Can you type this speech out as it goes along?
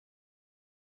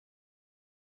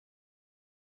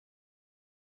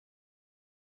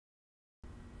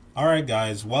Alright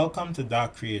guys, welcome to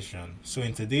Dark Creation. So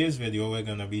in today's video we're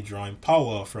gonna be drawing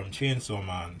Power from Chainsaw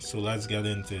Man. So let's get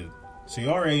into it. So you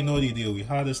already know the deal. We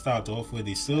had to start off with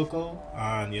the circle,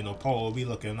 and Power will be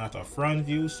looking at a front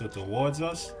view, so towards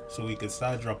us, so we could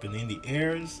start dropping in the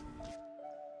ears.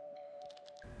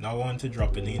 Now on to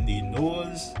dropping in the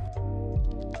nose.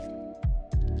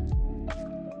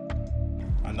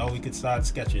 And now we could start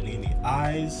sketching in the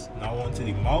eyes. Now on to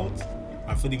the mouth.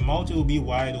 And for the mouth, it will be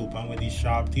wide open with these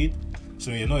sharp teeth.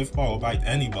 So if Power bite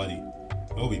anybody,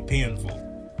 it will be painful.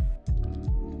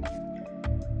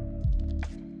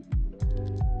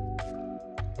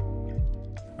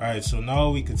 Alright, so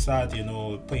now we could start,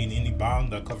 putting in the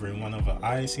band covering one of the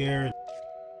eyes here.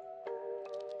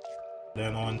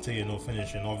 Then on to,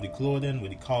 finishing off the clothing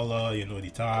with the collar, the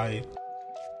tie.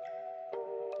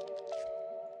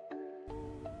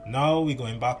 Now we're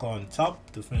going back on top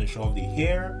to finish off the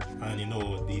hair, and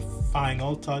the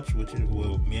final touch, which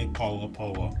will make Power,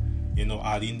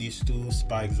 adding these two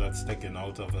spikes that's sticking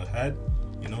out of her head.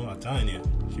 I'm telling you,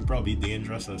 she probably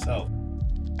dangerous herself.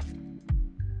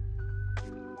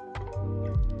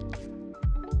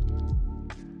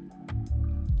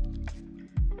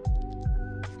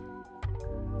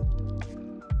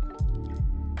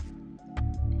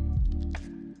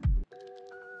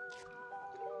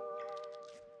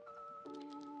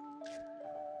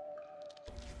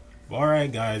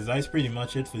 Alright guys, that's pretty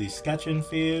much it for the sketching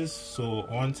phase. So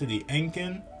on to the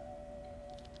inking,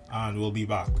 and we'll be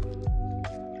back.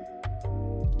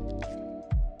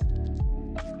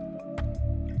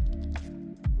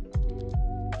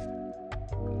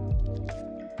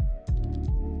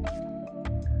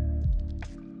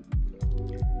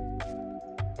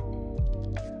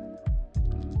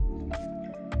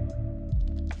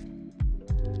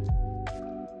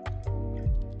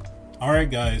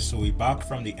 Alright guys, so we're back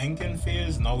from the inking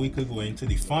phase. Now we could go into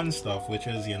the fun stuff, which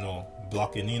is,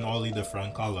 blocking in all the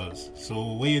different colors. So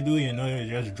what you do, you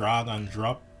just drag and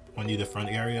drop on the different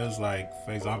areas, like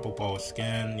for example Power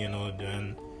skin,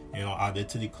 then add it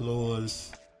to the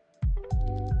clothes.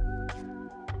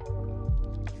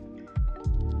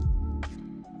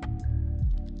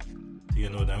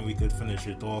 Then we could finish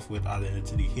it off with adding it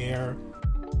to the hair.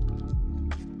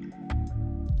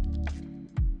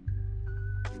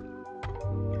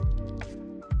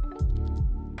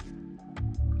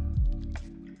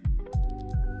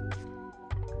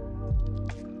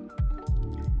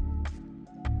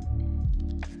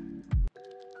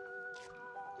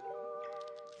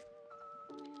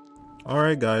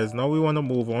 Alright guys, now we want to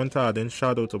move on to adding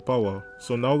shadow to Power.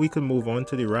 So now we can move on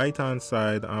to the right hand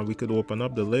side, and we could open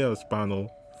up the layers panel.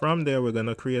 From there we're going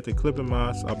to create a clipping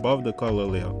mask above the color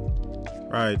layer.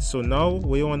 Right, so now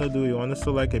what you want to do, you want to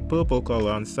select a purple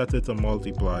color and set it to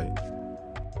multiply.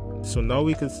 So now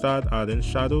we can start adding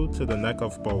shadow to the neck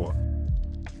of Power.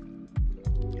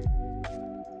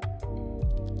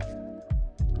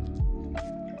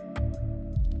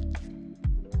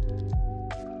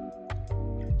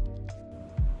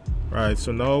 Right,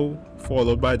 so now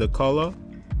followed by the color,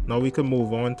 now we can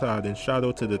move on to adding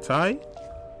shadow to the tie,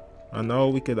 and now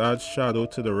we could add shadow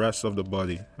to the rest of the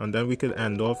body, and then we could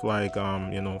end off like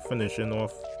finishing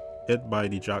off it by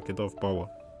the jacket of Power.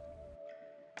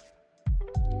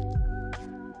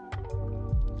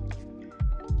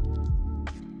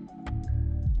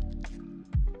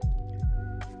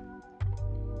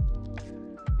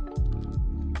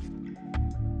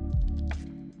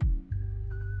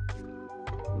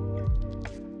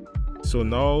 So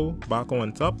now back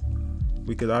on top,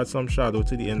 we could add some shadow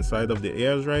to the inside of the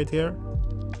ears right here,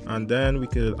 and then we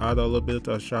could add a little bit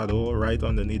of shadow right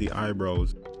underneath the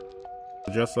eyebrows,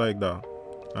 just like that.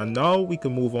 And now we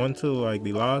can move on to like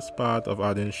the last part of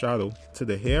adding shadow to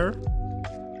the hair.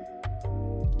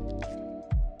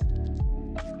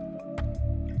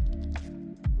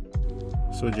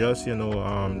 So just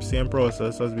same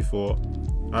process as before,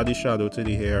 add the shadow to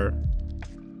the hair.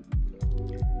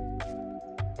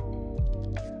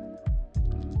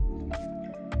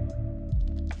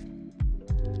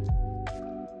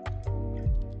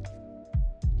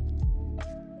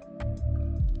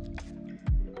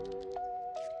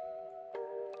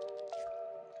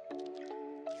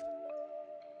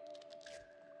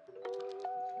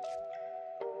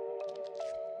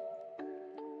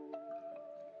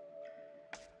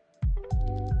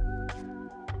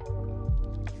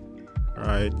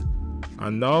 Right,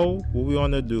 and now what we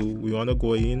want to do, we want to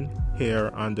go in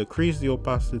here and decrease the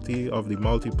opacity of the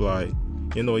multiply.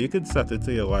 You could set it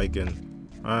to your liking,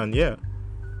 and yeah,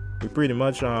 we're pretty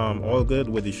much all good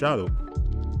with the shadow.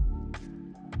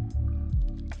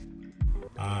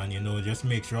 And just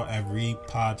make sure every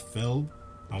part filled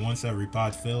and once every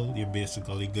part filled, you're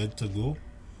basically good to go.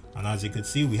 And as you can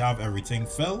see, we have everything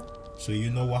filled, so you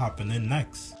know what happening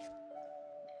next.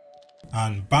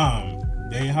 And bam,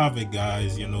 there you have it,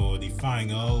 guys. You know, the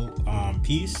final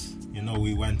piece. You know,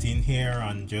 we went in here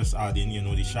and just add in, you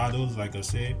know, the shadows. Like I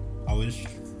say, I always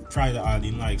try to add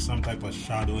in like some type of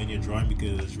shadow in your drawing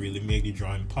because it's really make the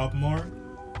drawing pop more.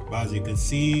 But as you can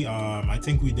see, I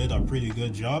think we did a pretty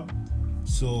good job.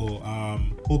 So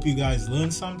hope you guys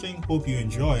learned something, hope you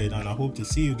enjoyed, and I hope to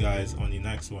see you guys on the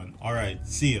next one. All right,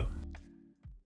 see you.